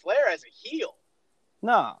Ric Flair as a heel.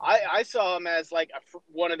 No. I saw him as like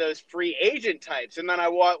one of those free agent types. And then I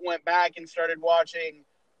went back and started watching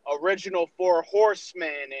original Four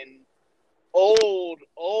Horsemen and old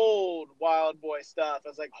Wild Boy stuff. I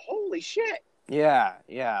was like, holy shit. Yeah,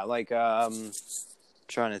 like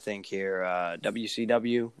trying to think here,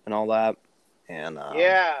 WCW and all that, and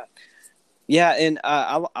yeah, and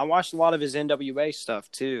I watched a lot of his NWA stuff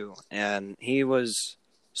too, and he was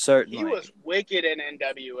wicked in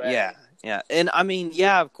NWA. Yeah, and I mean,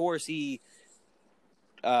 yeah, of course he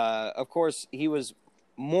was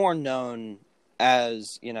more known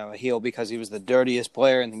as, a heel because he was the dirtiest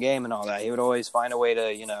player in the game and all that. He would always find a way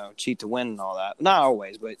to, cheat to win and all that. Not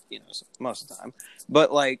always, but, most of the time. But,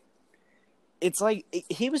 it's like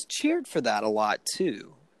he was cheered for that a lot,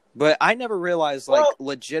 too. But I never realized,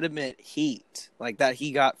 legitimate heat, that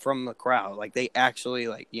he got from the crowd. Like, they actually,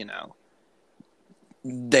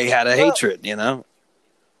 they had a hatred,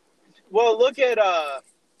 Well, look at,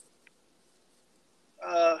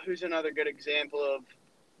 who's another good example of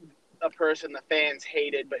a person the fans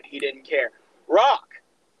hated, but he didn't care. Rock.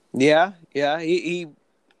 Yeah. He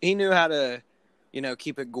knew how to,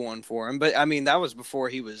 keep it going for him. But I mean, that was before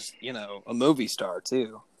he was, a movie star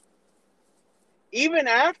too. Even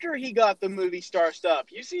after he got the movie star stuff,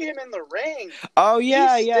 you see him in the ring. Oh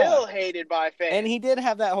yeah, he's still hated by fans. And he did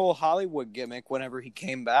have that whole Hollywood gimmick whenever he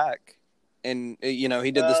came back. And he did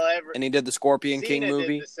and he did the Scorpion King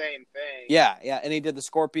movie. Did the same thing. Yeah, and he did the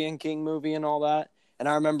Scorpion King movie and all that. And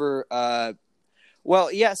I remember,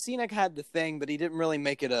 well, yeah, Cena had the thing, but he didn't really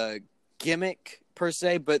make it a gimmick per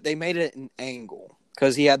se, but they made it an angle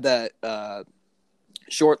because he had that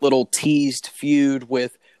short little teased feud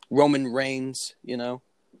with Roman Reigns, you know,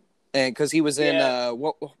 and because he was in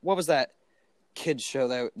what was that kids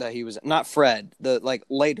show that he was in? Not Fred, the like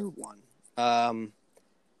later one. I know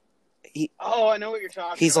what you're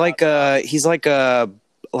talking He's about. he's like a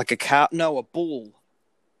cow, no, a bull.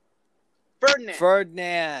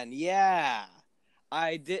 Ferdinand, yeah.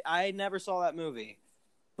 I never saw that movie,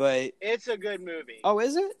 but it's a good movie. Oh,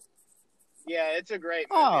 is it? Yeah, it's a great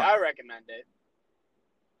movie. I recommend it.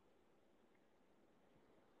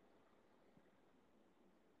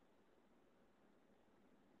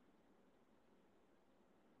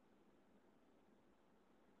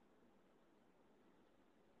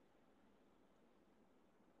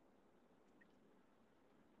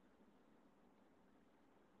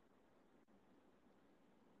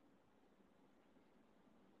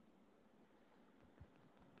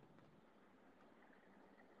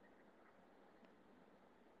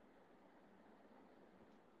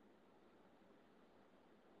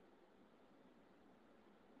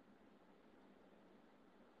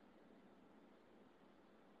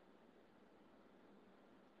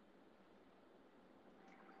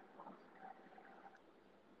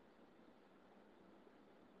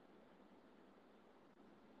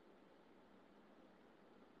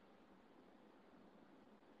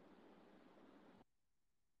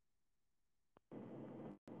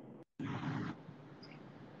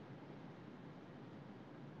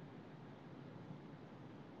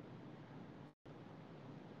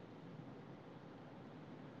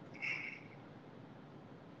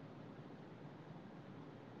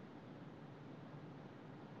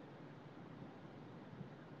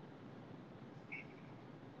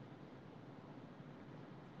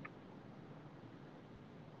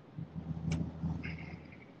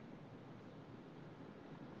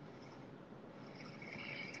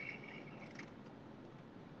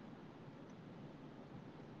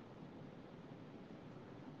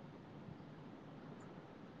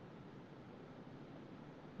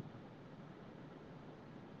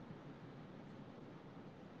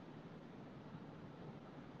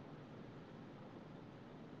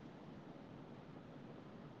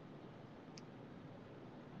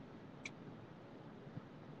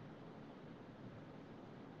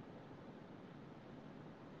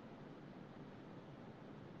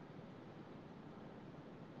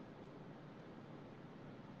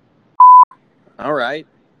 All right,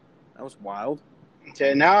 that was wild.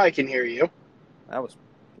 Okay, now I can hear you. That was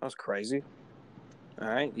crazy. All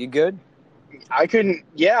right, you good? I couldn't.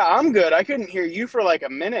 Yeah, I'm good. I couldn't hear you for like a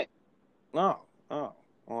minute. Oh. Well,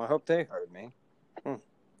 I hope they heard me.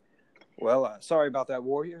 Well, sorry about that,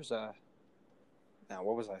 Warriors. Now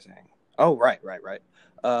what was I saying? Oh, right.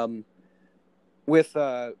 With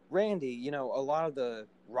Randy, you know, a lot of the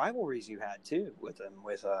rivalries you had too with him,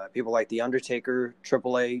 with people like The Undertaker,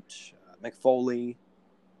 Triple H, Mick Foley.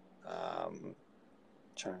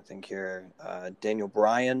 Trying to think here, Daniel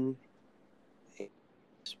Bryan,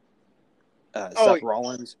 Seth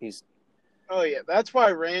Rollins. Oh yeah, that's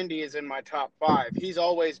why Randy is in my top 5. He's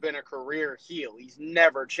always been a career heel. He's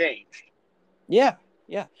never changed. Yeah.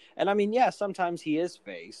 And I mean, yeah, sometimes he is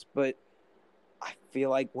face, but I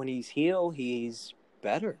feel like when he's heel, he's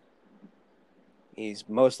better. He's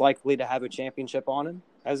most likely to have a championship on him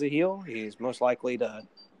as a heel. He's most likely to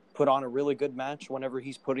put on a really good match whenever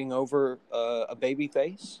he's putting over a baby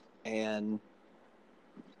face. And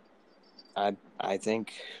I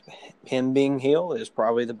think him being heel is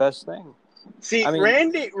probably the best thing. See, I mean,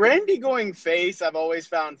 Randy going face, I've always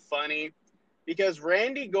found funny because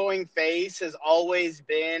Randy going face has always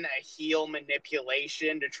been a heel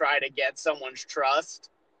manipulation to try to get someone's trust.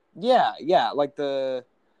 yeah, like the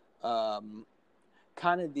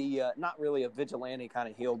kind of the not really a vigilante kind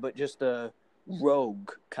of heel, but just a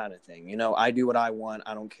rogue kind of thing. You know, I do what I want.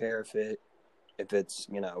 I don't care if it's,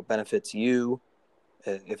 you know, benefits you.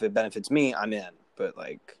 If it benefits me, I'm in. But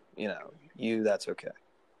like, you know, that's okay.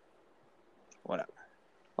 Whatever.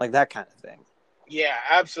 Like that kind of thing. Yeah,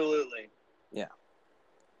 absolutely. Yeah.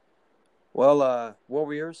 Well,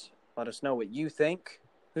 Warriors, let us know what you think.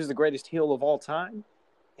 Who's the greatest heel of all time?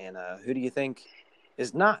 And who do you think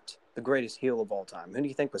is not the greatest heel of all time? Who do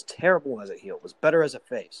you think was terrible as a heel, was better as a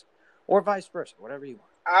face? Or vice versa, whatever you want.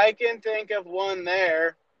 I can think of one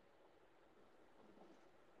there.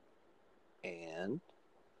 And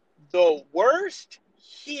The worst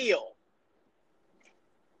heel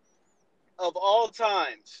of all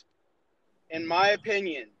times, in my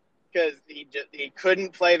opinion, because he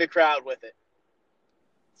couldn't play the crowd with it.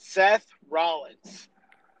 Seth Rollins.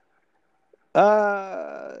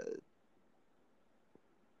 All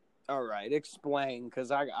right, explain,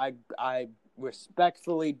 because I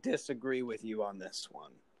respectfully disagree with you on this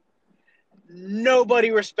one.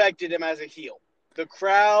 Nobody respected him as a heel. The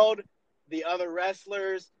crowd, the other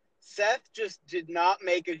wrestlers, Seth just did not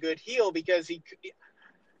make a good heel because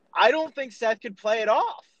I don't think Seth could play it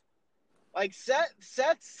off. Like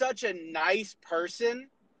Seth's such a nice person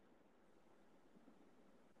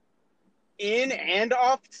in and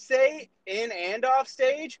off stage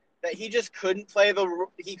that he just couldn't play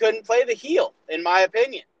the heel, in my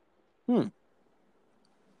opinion. All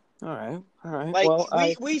right. Like Well,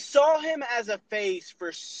 we saw him as a face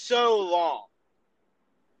for so long.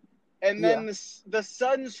 And then the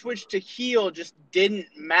sudden switch to heel just didn't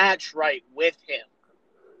match right with him.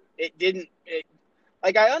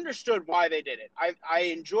 Like, I understood why they did it. I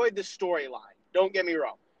enjoyed the storyline. Don't get me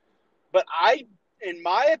wrong. But in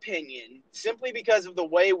my opinion, simply because of the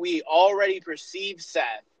way we already perceive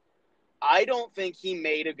Seth, I don't think he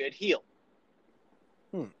made a good heel.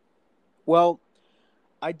 Well,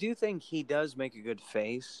 I do think he does make a good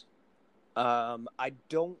face. I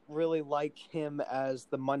don't really like him as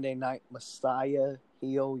the Monday Night Messiah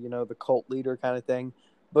heel, the cult leader kind of thing.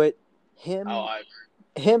 But him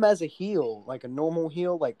as a heel, like a normal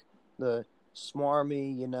heel, like the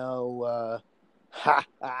smarmy,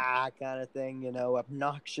 ha kind of thing,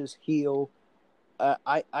 obnoxious heel.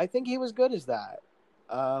 I think he was good as that.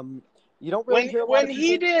 You don't really hear a lot of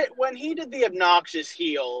people... when he did the obnoxious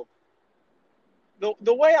heel.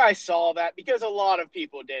 The way I saw that, because a lot of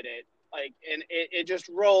people did it, like, and it just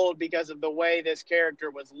rolled because of the way this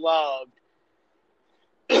character was loved.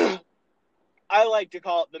 I like to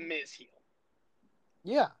call it the Miz heel.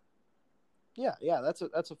 Yeah. That's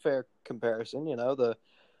a fair comparison. The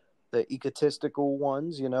egotistical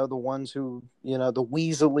ones. The ones who the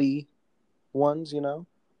Weasley ones. And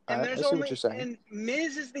I see what you're saying. And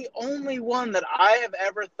Miz is the only one that I have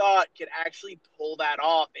ever thought could actually pull that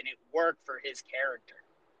off, and it worked for his character.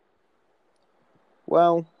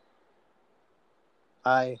 Well,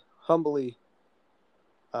 I humbly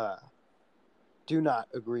do not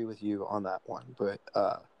agree with you on that one, but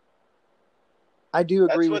I do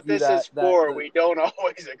agree with you that... That's what this is for. We don't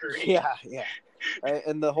always agree. Yeah.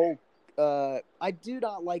 And the whole... I do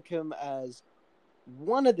not like him as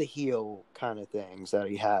one of the heel kind of things that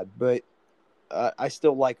he had, but I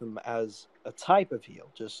still like him as a type of heel.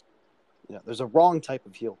 Just, there's a wrong type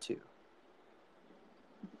of heel too.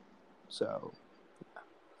 So...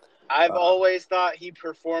 I've always thought he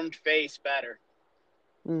performed face better.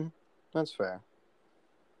 That's fair.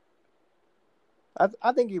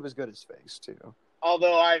 I think he was good as face too.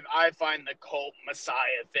 Although I find the cult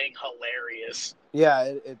Messiah thing hilarious.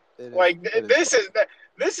 Yeah, it like this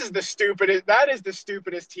is the stupidest. That is the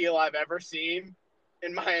stupidest heel I've ever seen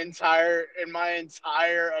in my entire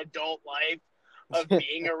adult life of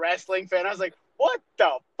being a wrestling fan. I was like, what the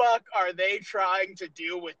fuck are they trying to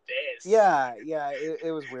do with this? Yeah,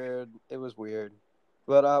 it was weird. It was weird.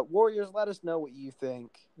 But Warriors, let us know what you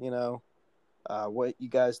think. What you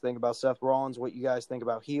guys think about Seth Rollins, what you guys think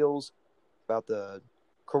about heels, about the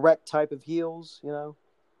correct type of heels,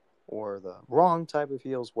 or the wrong type of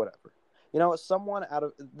heels, whatever. Someone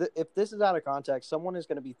if this is out of context, someone is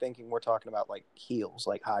going to be thinking we're talking about like heels,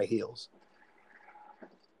 like high heels.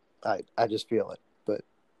 I just feel it, but...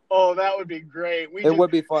 Oh, that would be great. It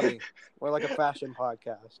would be funny. We're like a fashion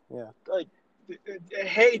podcast. Yeah. Like,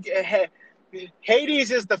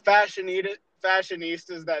 Hades is the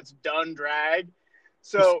fashionistas that's done drag.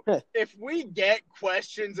 So if we get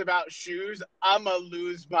questions about shoes, I'ma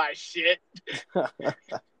lose my shit. I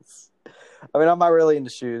mean, I'm not really into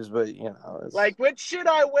shoes, but it's... Like, which should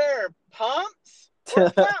I wear? Pumps or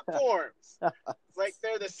platforms? Like,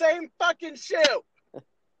 they're the same fucking shoe.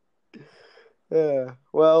 Yeah.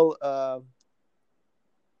 Well,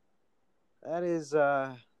 that is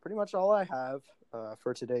pretty much all I have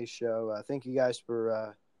for today's show. Thank you guys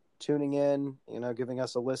for tuning in, giving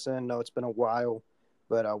us a listen. I know it's been a while,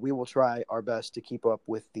 but we will try our best to keep up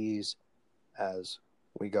with these as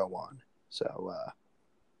we go on. So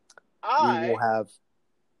we will have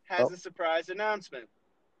a surprise announcement.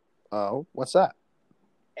 Oh, what's that?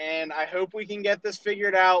 And I hope we can get this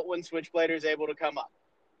figured out when Switchblader is able to come up.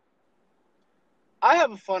 I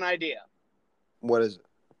have a fun idea. What is it?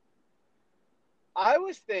 I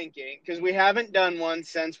was thinking, because we haven't done one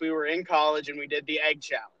since we were in college and we did the egg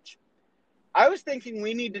challenge. I was thinking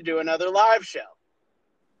we need to do another live show.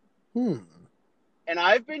 And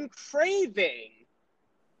I've been craving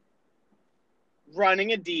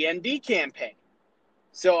running a D&D campaign.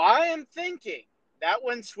 So I am thinking that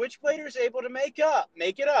one Switchblader's able to make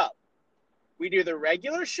it up. We do the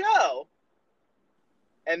regular show,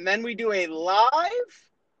 and then we do a live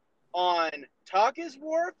on Talk is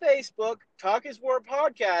War Facebook, Talk is War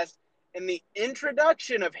podcast, and the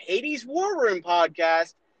introduction of Hades War Room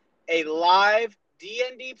podcast, a live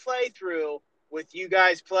D&D playthrough with you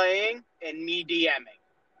guys playing and me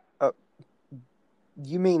DMing.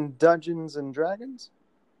 You mean Dungeons and Dragons?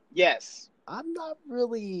 Yes. I'm not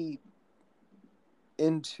really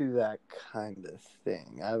into that kind of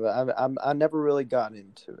thing. I never really got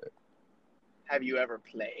into it. Have you ever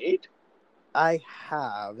played? I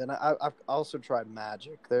have, and I've also tried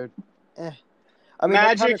Magic. I mean,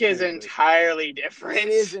 Magic is cool, entirely different. It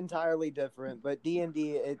is entirely different, but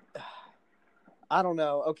D&D, I don't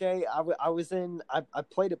know. Okay, I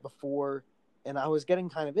played it before, and I was getting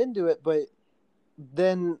kind of into it, but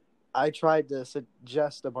then I tried to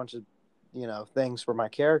suggest a bunch of things for my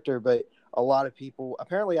character, but a lot of people,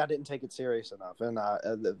 apparently I didn't take it serious enough, and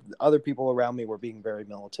the other people around me were being very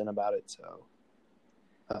militant about it. So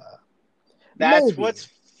that's what's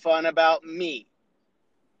fun about me.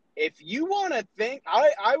 If you want to think,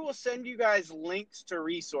 I will send you guys links to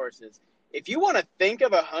resources. If you want to think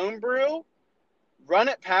of a homebrew, run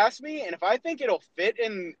it past me, and if I think it'll fit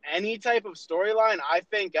in any type of storyline I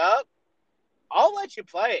think up, I'll let you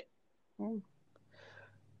play it.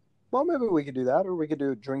 Well, maybe we could do that, or we could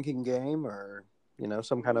do a drinking game, or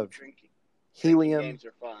some kind of helium. Games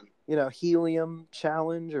are fun. Helium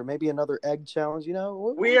challenge, or maybe another egg challenge.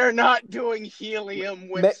 We are not doing helium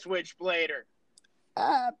with Switchblader.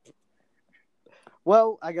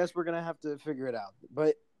 Well, I guess we're gonna have to figure it out.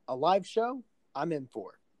 But a live show, I'm in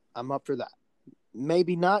for. I'm up for that.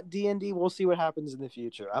 Maybe not D&D. We'll see what happens in the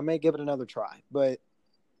future. I may give it another try, but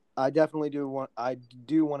I definitely do want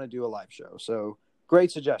to do a live show. So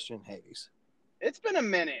great suggestion, Hades. It's been a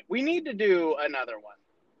minute. We need to do another one.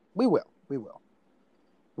 We will.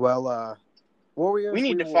 Well, Warriors. We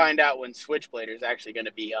need to find out when Switchblader is actually going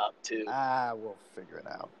to be up too. We'll figure it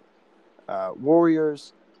out.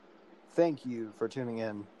 Warriors, thank you for tuning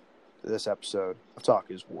in to this episode of Talk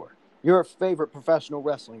is War, your favorite professional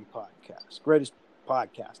wrestling podcast, greatest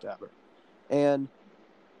podcast ever. And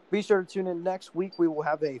be sure to tune in next week. We will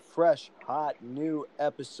have a fresh, hot, new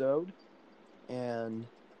episode. And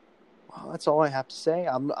that's all I have to say.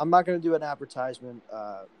 I'm not going to do an advertisement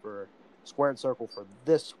for Squared Circle for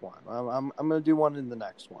this one. I'm going to do one in the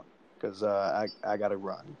next one because I got to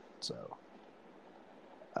run. So,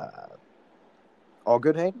 all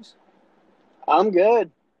good, Hades? I'm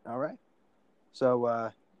good. All right.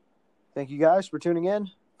 So, thank you guys for tuning in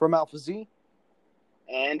from Alpha Z.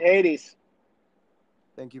 And Hades.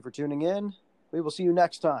 Thank you for tuning in. We will see you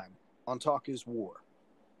next time on Talk is War.